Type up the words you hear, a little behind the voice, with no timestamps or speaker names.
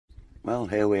Well,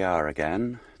 here we are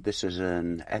again. This is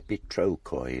an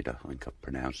EPITROCHOID, I think I've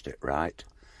pronounced it right.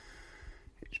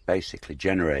 It's basically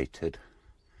generated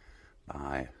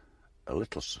by a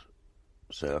little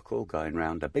circle going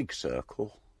round a big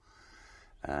circle,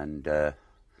 and the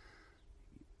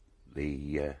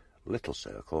little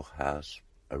circle has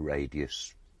a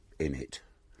radius in it,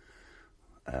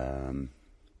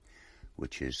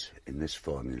 which is, in this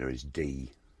formula, is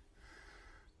d.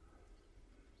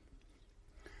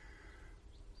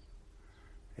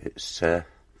 It's the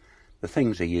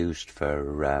things are used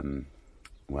for,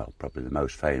 well, probably the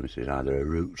most famous is either a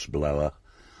roots blower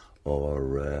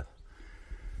or a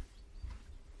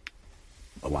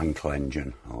Wankel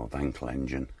engine or Wankel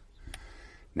engine.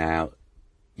 Now,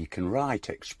 you can write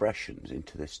expressions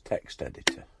into this text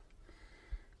editor,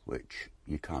 which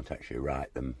you can't actually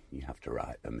write them. You have to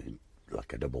write them in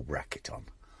like a double bracket on,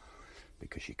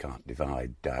 because you can't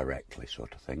divide directly,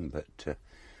 sort of thing, but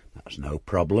that's no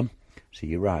problem. So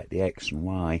you write the x and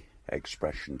y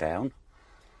expression down,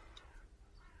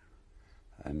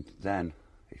 and then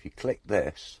if you click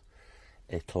this,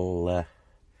 it'll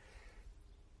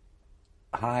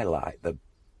highlight the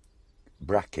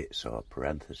brackets or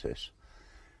parentheses,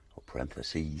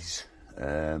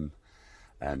 and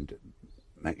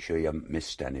make sure you haven't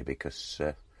missed any, because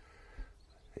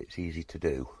it's easy to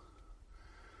do.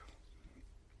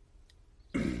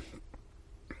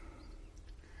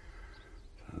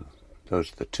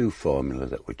 Those are the two formula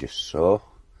that we just saw,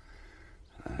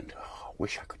 and I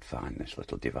wish I could find this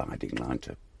little dividing line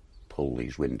to pull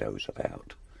these windows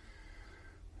about.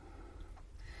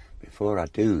 Before I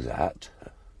do that,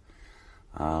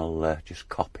 I'll just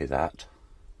copy that.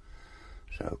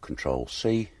 So Control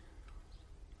C.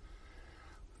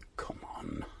 Come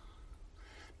on.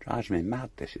 Drives me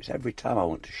mad, this. It's every time I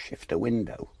want to shift a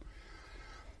window.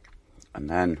 And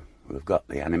then we've got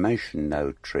the animation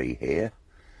node tree here.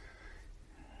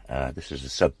 This is a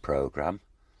sub-program,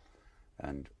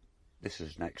 and this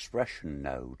is an expression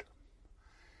node,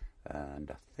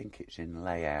 and I think it's in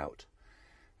layout.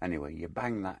 Anyway, you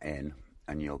bang that in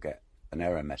and you'll get an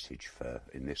error message for,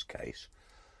 in this case,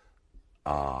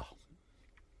 R.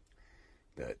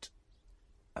 But,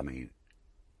 I mean,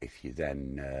 if you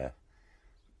then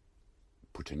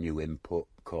put a new input,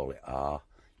 call it R,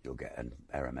 you'll get an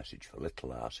error message for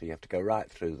little r. So you have to go right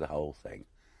through the whole thing,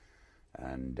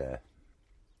 and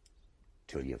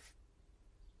till you've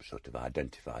sort of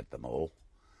identified them all.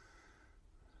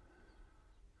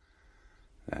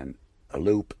 Then a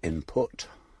loop input,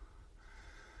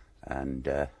 and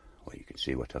well, you can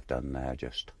see what I've done there.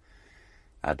 Just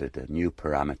added a new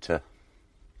parameter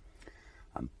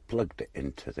and plugged it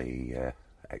into the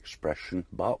expression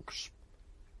box.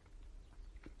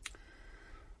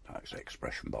 That's the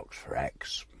expression box for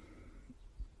x.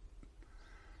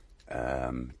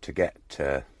 To get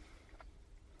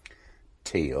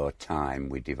t, or time,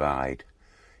 we divide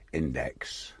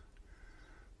index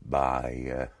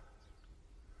by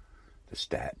the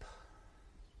step.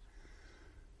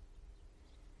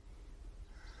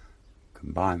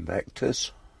 Combine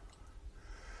vectors.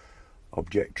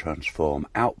 Object transform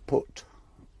output,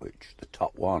 which the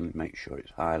top one, make sure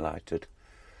it's highlighted,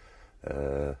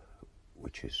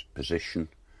 which is position.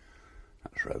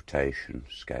 That's rotation,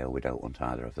 scale, we don't want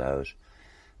either of those.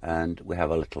 And we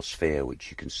have a little sphere, which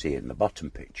you can see in the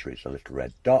bottom picture is a little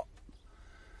red dot.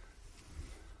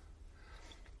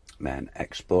 Then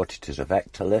export it as a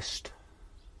vector list.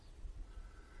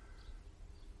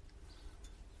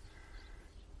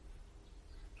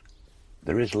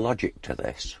 There is logic to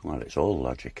this. Well, it's all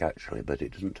logic actually, but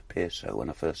it doesn't appear so when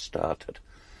I first started.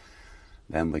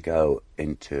 Then we go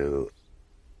into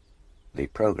the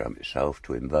program itself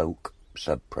to invoke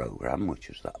subprogram, which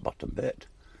is that bottom bit.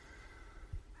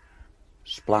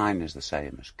 Spline is the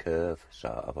same as curve,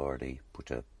 so I've already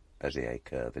put a Bezier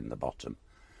curve in the bottom.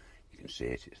 You can see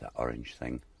it, it's that orange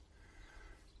thing.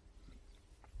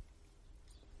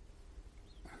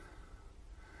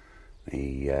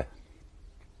 I'll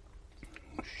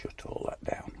shut all that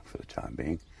down for the time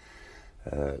being.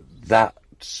 That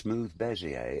smooth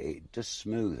Bezier, it does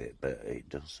smooth it, but it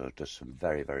also does some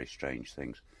very, very strange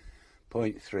things.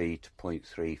 0.3 to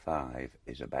 0.35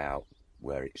 is about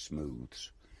where it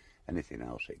smooths. Anything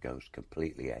else, it goes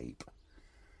completely ape.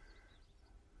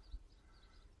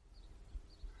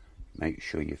 Make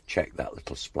sure you've checked that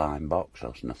little spline box,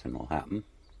 else nothing will happen.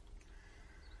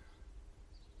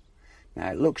 Now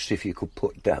it looks as if you could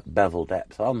put bevel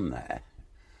depth on there.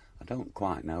 I don't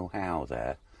quite know how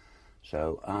there,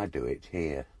 so I do it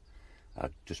here. I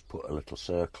just put a little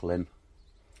circle in,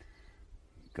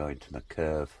 go into my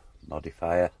curve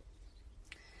modifier,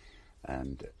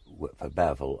 and for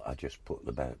bevel, I just put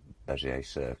the Bezier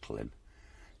circle in.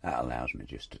 That allows me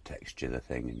just to texture the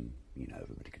thing, and you know,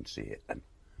 everybody can see it then.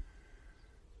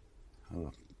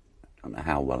 Oh, I don't know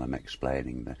how well I'm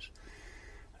explaining this.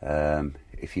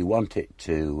 If you want it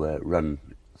to run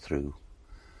through,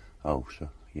 oh, so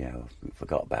yeah, I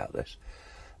forgot about this.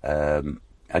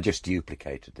 I just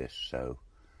duplicated this, so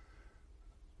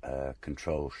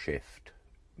Control Shift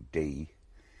D,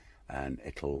 and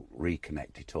it'll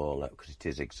reconnect it all up, because it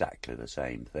is exactly the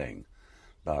same thing,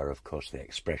 bar of course the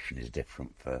expression is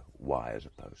different for Y as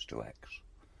opposed to X.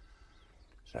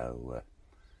 So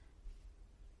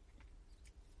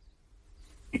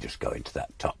you just go into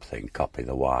that top thing, copy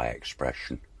the Y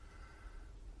expression.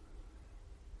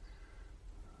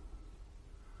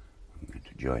 I'm going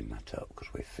to join that up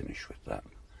because we're finished with that.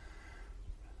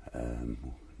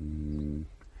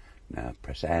 Now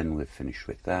press N, we've finished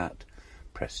with that.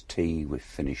 Press T, we've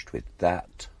finished with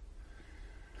that.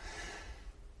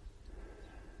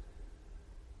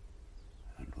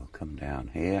 And we'll come down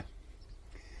here.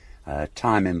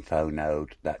 Time info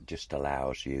node, that just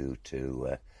allows you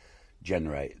to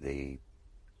generate the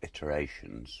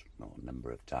iterations, or number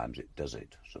of times it does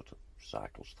it, sort of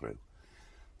cycles through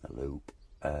the loop,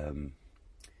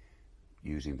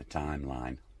 using the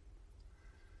timeline.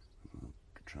 We'll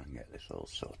try and get this all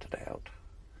sorted out.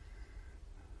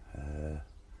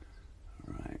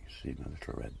 Right, see my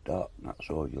little red dot, that's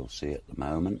all you'll see at the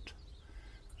moment.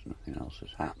 There's nothing else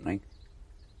is happening.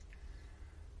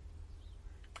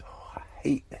 Oh, I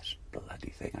hate this bloody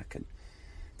thing. I can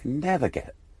never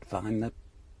find the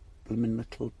blooming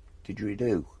little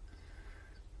didgeridoo.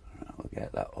 Right, we'll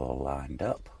get that all lined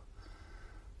up,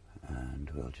 and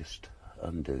we'll just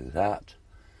undo that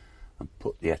and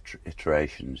put the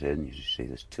iterations in. As you see,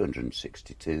 there's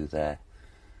 262 there.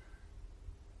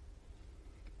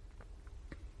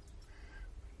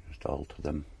 Just alter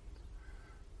them.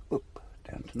 Whoop,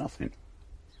 down to nothing.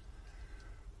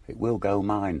 It will go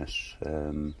minus.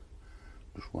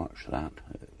 Just watch that.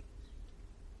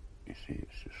 You see,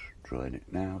 it's just drawing it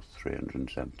now.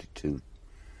 372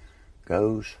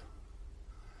 goes.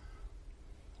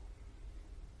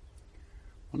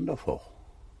 Wonderful.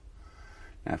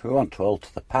 Now if we want to alter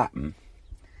the pattern,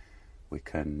 we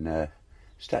can,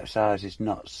 step size is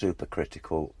not super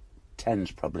critical.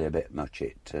 10's probably a bit much,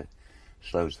 it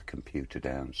slows the computer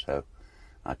down, so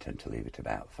I tend to leave it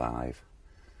about 5.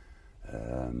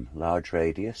 Large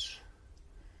radius,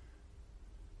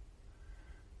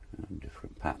 and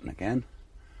different pattern again.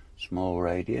 Small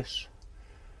radius.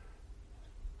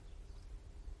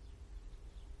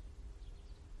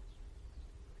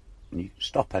 And you can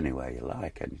stop anywhere you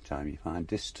like, anytime you find.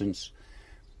 Distance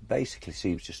basically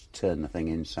seems just to turn the thing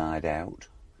inside out.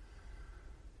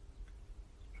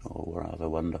 It's all rather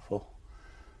wonderful.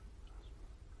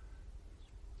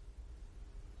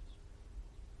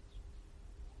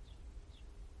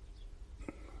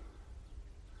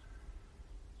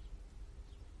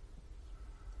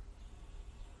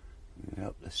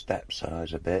 Up the step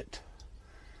size a bit.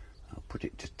 I'll put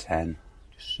it to 10,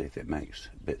 just see if it makes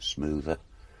it a bit smoother.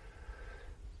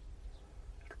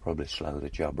 It'll probably slow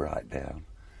the job right down.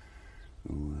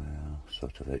 Well,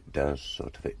 sort of it does,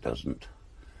 sort of it doesn't.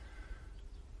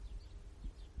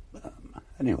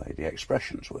 Anyway, the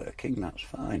expression's working, that's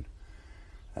fine.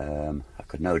 I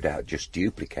could no doubt just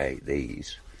duplicate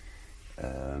these,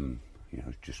 you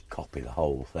know, just copy the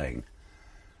whole thing,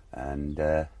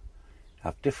 and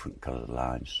have different coloured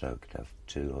lines, so I could have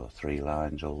 2 or 3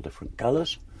 lines, all different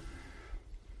colours.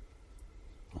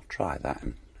 I'll try that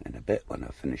in a bit when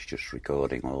I've finished just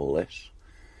recording all this.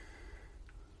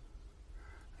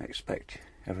 I expect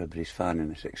everybody's finding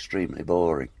this extremely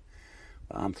boring,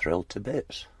 but I'm thrilled to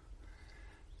bits.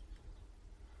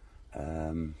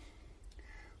 I'll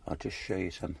just show you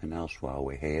something else while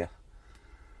we're here.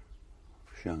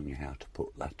 I've shown you how to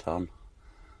put that on,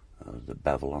 the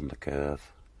bevel on the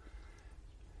curve.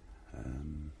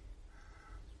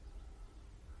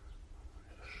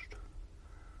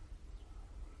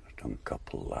 Just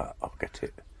uncouple that, I'll get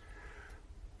it.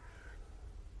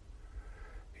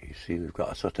 You see, we've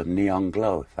got a sort of neon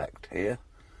glow effect here.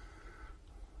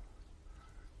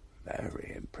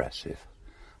 Very impressive.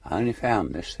 I only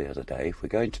found this the other day. If we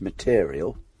go into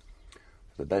material,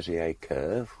 the Bezier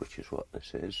curve, which is what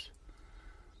this is.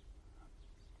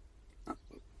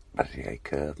 Bezier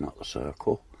curve, not the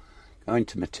circle. Go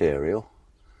into material,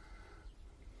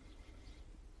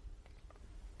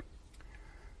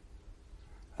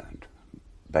 and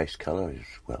base colour is,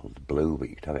 well, the blue, but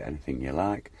you can have it anything you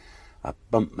like. I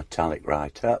bump metallic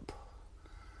right up.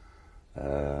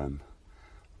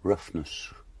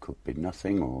 Roughness could be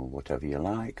nothing, or whatever you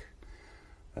like.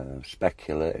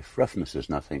 Specular, if roughness is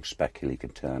nothing, specular you can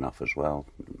turn off as well.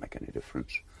 Doesn't make any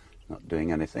difference. It's not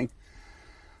doing anything.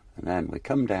 And then we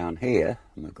come down here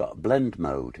and we've got blend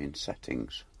mode in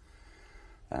settings.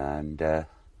 And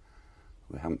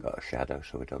we haven't got a shadow,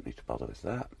 so we don't need to bother with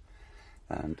that.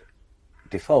 And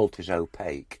default is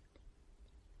opaque.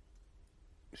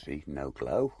 See, no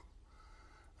glow.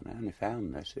 And I only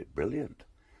found this, it's brilliant.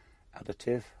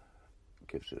 Additive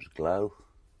gives us glow.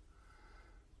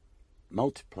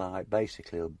 Multiply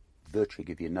basically will virtually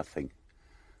give you nothing,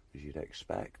 as you'd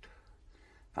expect.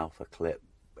 Alpha clip,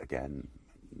 again,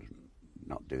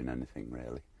 not doing anything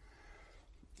really.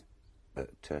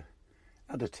 But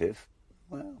additive,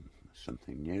 well,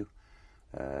 something new.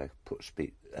 Put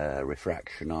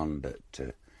refraction on, but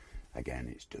again,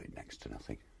 it's doing next to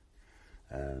nothing.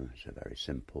 It's a very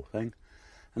simple thing.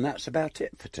 And that's about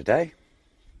it for today.